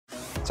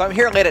So I'm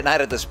here late at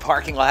night at this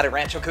parking lot at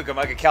Rancho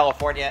Cucamonga,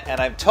 California,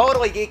 and I'm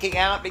totally geeking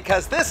out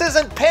because this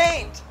isn't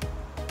paint.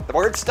 The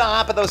word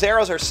stop and those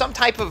arrows are some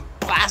type of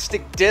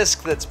plastic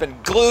disc that's been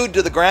glued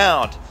to the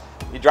ground.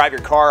 You drive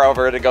your car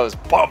over it, it goes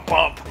bump,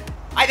 bump.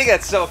 I think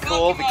that's so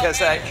cool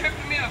because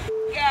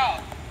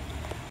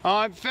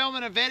I'm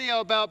filming a video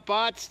about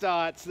bot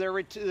stots.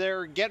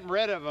 They're getting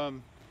rid of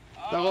them.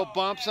 The little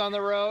bumps on the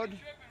road.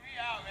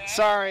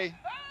 Sorry.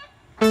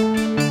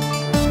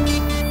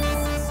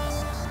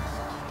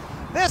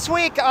 This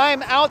week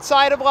I'm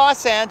outside of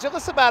Los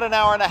Angeles, about an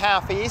hour and a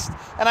half east,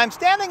 and I'm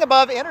standing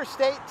above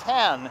Interstate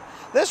 10.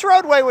 This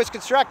roadway was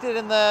constructed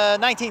in the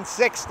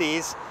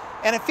 1960s,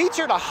 and it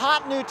featured a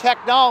hot new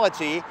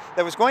technology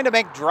that was going to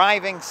make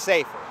driving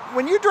safer.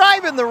 When you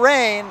drive in the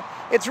rain,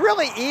 it's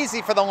really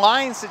easy for the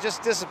lines to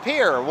just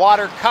disappear.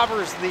 Water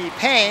covers the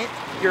paint,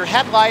 your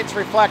headlights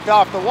reflect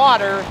off the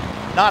water,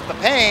 not the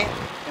paint,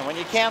 and when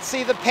you can't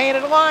see the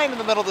painted line in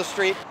the middle of the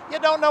street, you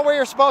don't know where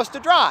you're supposed to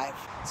drive.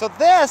 So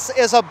this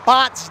is a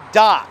Bot's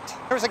dot.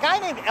 There was a guy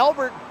named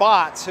Albert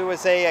Botts who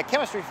was a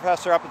chemistry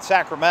professor up in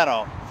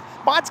Sacramento.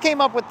 Botts came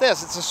up with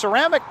this. It's a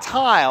ceramic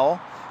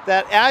tile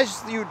that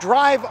as you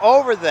drive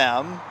over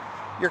them,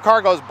 your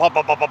car goes bump,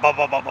 bump, bump, bump,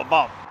 bump, bump,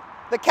 bump.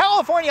 The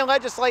California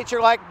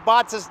legislature liked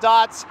Botts'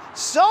 dots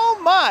so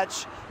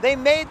much, they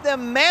made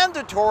them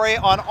mandatory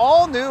on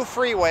all new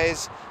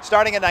freeways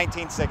starting in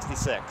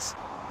 1966.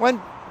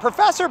 When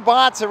Professor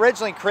Botts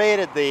originally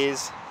created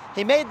these,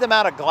 he made them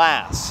out of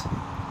glass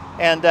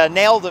and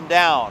nailed them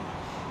down.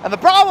 And the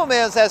problem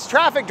is, as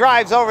traffic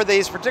drives over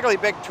these, particularly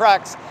big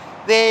trucks,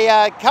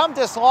 they come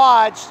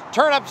dislodged,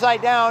 turn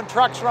upside down,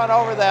 trucks run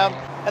over them,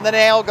 and the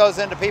nail goes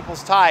into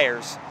people's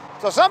tires.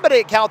 So somebody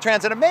at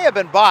Caltrans, and it may have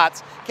been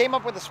Botts, came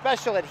up with a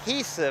special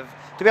adhesive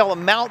to be able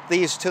to mount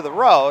these to the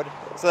road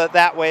so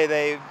that way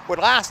they would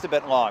last a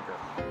bit longer.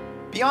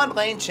 Beyond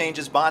lane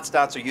changes, Botts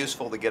dots are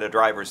useful to get a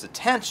driver's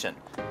attention.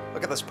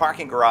 Look at this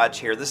parking garage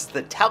here. This is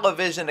the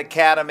Television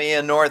Academy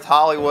in North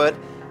Hollywood.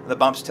 The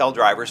bumps tell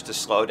drivers to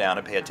slow down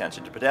and pay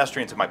attention to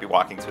pedestrians who might be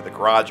walking through the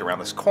garage around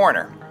this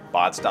corner.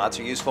 Botts dots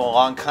are useful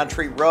along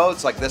country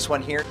roads like this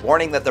one here,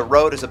 warning that the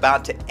road is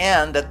about to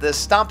end at this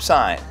stop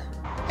sign.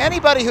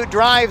 Anybody who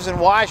drives in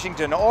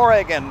Washington,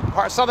 Oregon,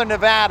 Southern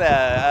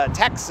Nevada,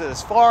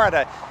 Texas,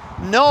 Florida,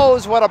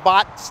 knows what a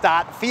Botts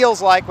dot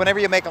feels like whenever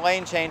you make a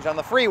lane change on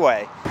the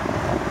freeway.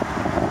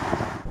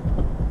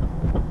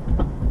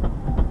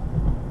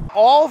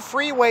 All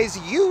freeways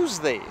use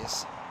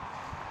these.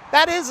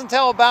 That is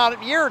until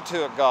about a year or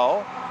two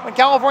ago when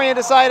California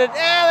decided,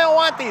 they don't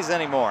want these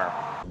anymore.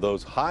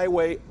 Those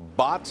highway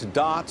Botts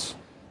dots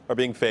are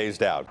being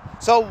phased out.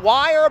 So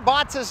why are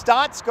Botts'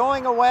 dots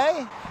going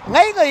away?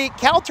 Lately,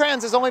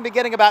 Caltrans has only been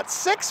getting about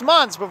 6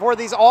 months before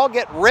these all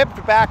get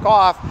ripped back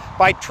off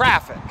by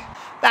traffic.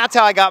 That's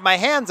how I got my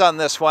hands on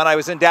this one. I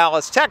was in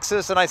Dallas,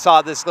 Texas, and I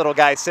saw this little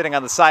guy sitting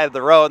on the side of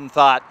the road and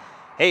thought,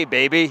 hey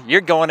baby,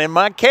 you're going in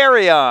my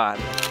carry-on.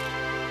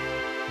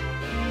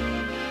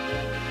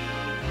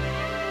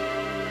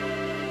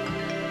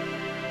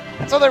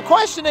 And so they're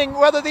questioning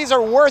whether these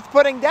are worth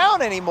putting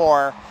down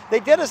anymore.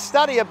 They did a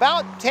study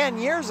about 10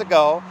 years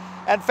ago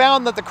and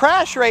found that the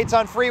crash rates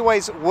on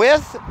freeways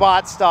with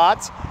Botts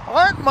dots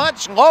aren't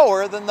much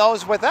lower than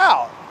those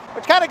without,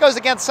 which kind of goes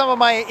against some of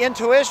my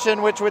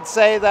intuition, which would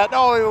say that,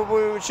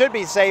 oh, we should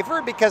be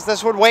safer because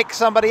this would wake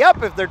somebody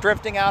up if they're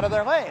drifting out of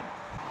their lane.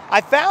 I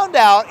found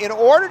out in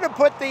order to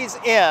put these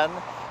in,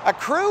 a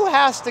crew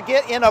has to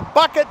get in a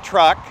bucket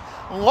truck,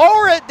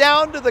 lower it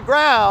down to the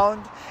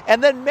ground,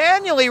 and then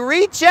manually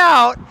reach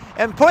out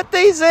and put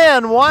these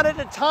in one at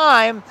a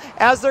time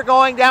as they're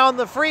going down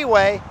the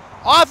freeway,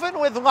 often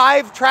with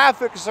live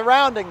traffic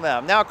surrounding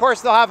them. Now, of course,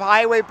 they'll have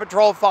highway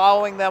patrol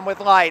following them with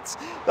lights.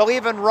 They'll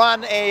even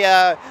run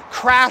a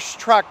crash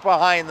truck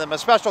behind them, a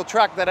special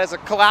truck that has a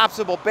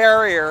collapsible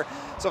barrier.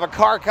 So if a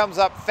car comes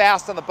up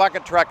fast on the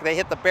bucket truck, they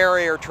hit the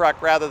barrier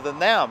truck rather than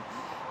them.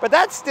 But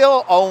that's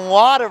still a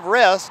lot of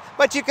risk,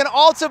 but you can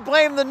also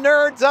blame the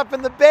nerds up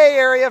in the Bay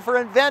Area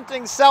for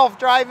inventing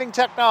self-driving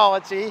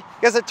technology,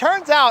 because it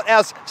turns out,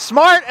 as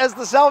smart as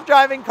the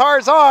self-driving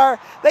cars are,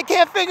 they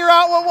can't figure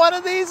out what one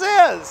of these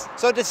is.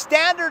 So to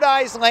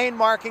standardize lane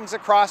markings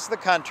across the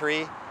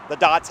country, the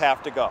dots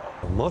have to go.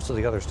 Most of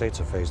the other states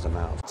have phased them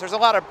out. There's a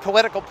lot of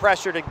political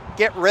pressure to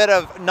get rid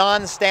of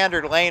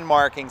non-standard lane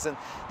markings, and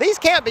these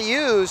can't be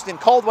used in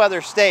cold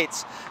weather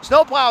states.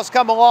 Snowplows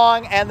come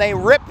along and they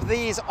rip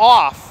these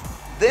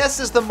off. This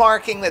is the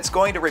marking that's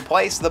going to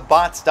replace the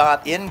Botts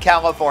dot in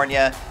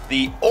California,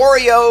 the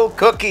Oreo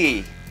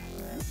cookie.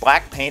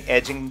 Black paint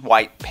edging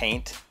white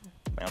paint.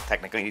 Well,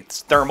 technically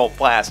it's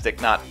thermoplastic,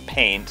 not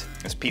paint.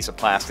 This piece of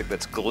plastic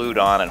that's glued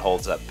on and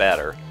holds up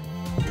better.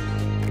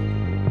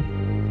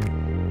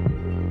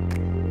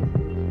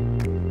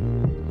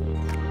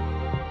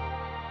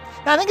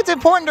 Now, I think it's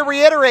important to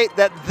reiterate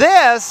that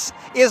this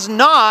is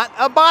not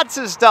a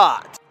Botts'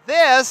 dot.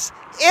 This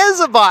is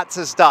a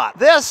Botts' dot.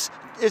 This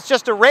is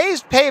just a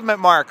raised pavement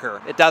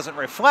marker. It doesn't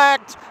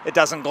reflect, it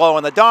doesn't glow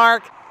in the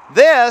dark.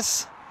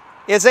 This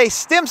is a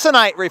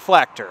Stimsonite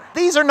reflector.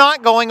 These are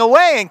not going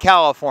away in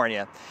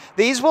California.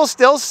 These will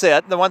still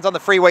sit. The ones on the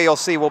freeway you'll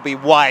see will be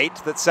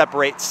white, that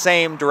separates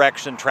same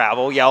direction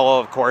travel. Yellow,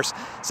 of course,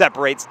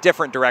 separates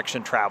different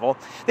direction travel.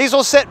 These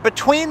will sit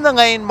between the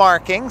lane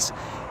markings.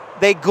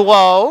 They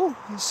glow,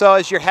 so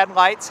as your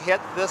headlights hit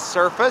this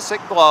surface,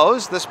 it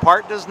glows. This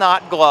part does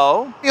not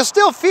glow. You'll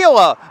still feel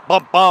a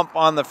bump bump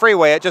on the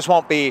freeway. It just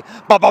won't be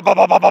bump bump bump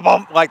bump bump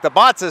bump like the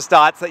Bots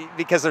dots,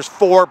 because there's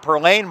 4 per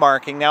lane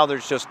marking. Now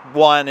there's just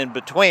 1 in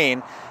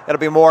between. It'll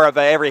be more of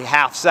a every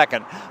half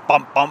second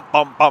bump bump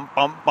bump bump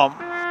bump bump.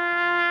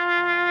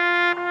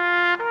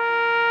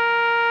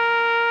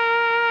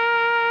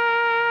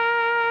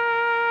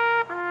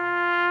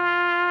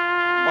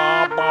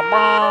 Ba, ba,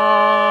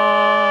 ba.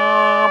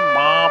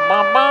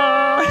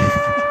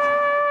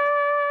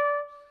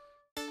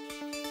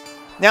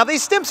 Now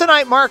these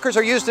Stimsonite markers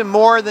are used in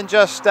more than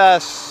just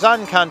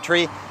sun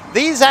country.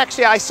 These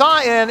actually, I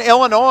saw in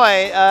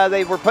Illinois,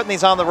 they were putting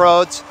these on the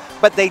roads,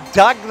 but they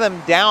dug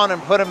them down and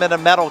put them in a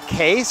metal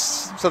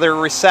case, so they're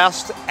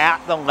recessed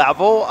at the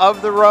level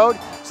of the road,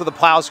 so the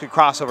plows could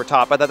cross over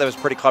top. I thought that was a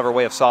pretty clever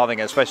way of solving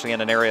it, especially in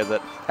an area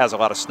that has a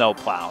lot of snow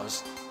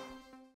plows.